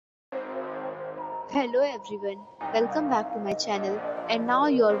Hello everyone, welcome back to my channel and now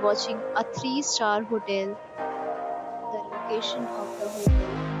you are watching a 3-star hotel. The location of the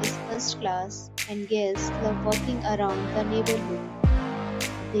hotel is first class and guests love walking around the neighborhood.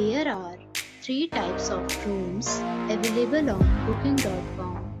 There are 3 types of rooms available on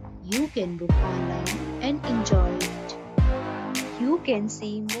booking.com. You can book online and enjoy it. You can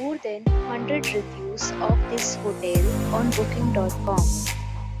see more than 100 reviews of this hotel on booking.com.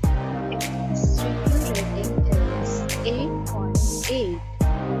 Its review rating is 8.8,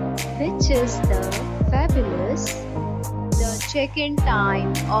 which is the fabulous. The check-in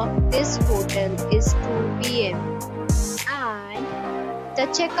time of this hotel is 2 p.m. and the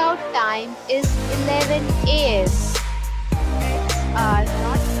checkout time is 11 a.m. Pets are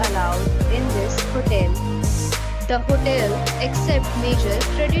not allowed in this hotel. The hotel accepts major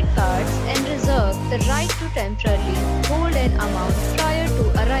credit cards and reserves the right to temporarily hold an amount prior to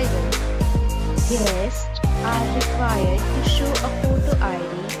arrival. Guests are required to show a photo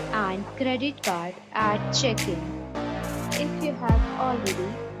ID and credit card at check-in. If you have already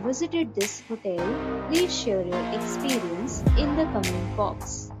visited this hotel, please share your experience in the comment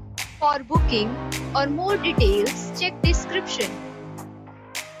box. For booking or more details, check description.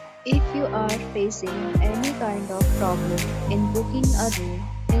 If you are facing any kind of problem in booking a room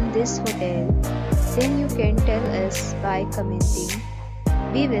in this hotel, then you can tell us by commenting.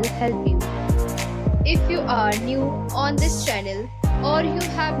 We will help you. If you are new on this channel or you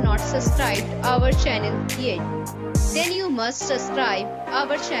have not subscribed our channel yet, then you must subscribe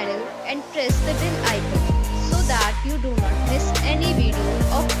our channel and press the bell icon so that you do not miss any video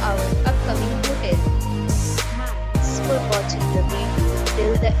of our upcoming hotel. Thanks for watching the video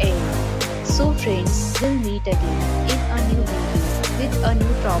till the end. So friends, we'll meet again in a new video with a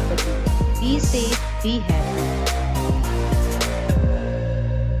new property. Be safe, be happy.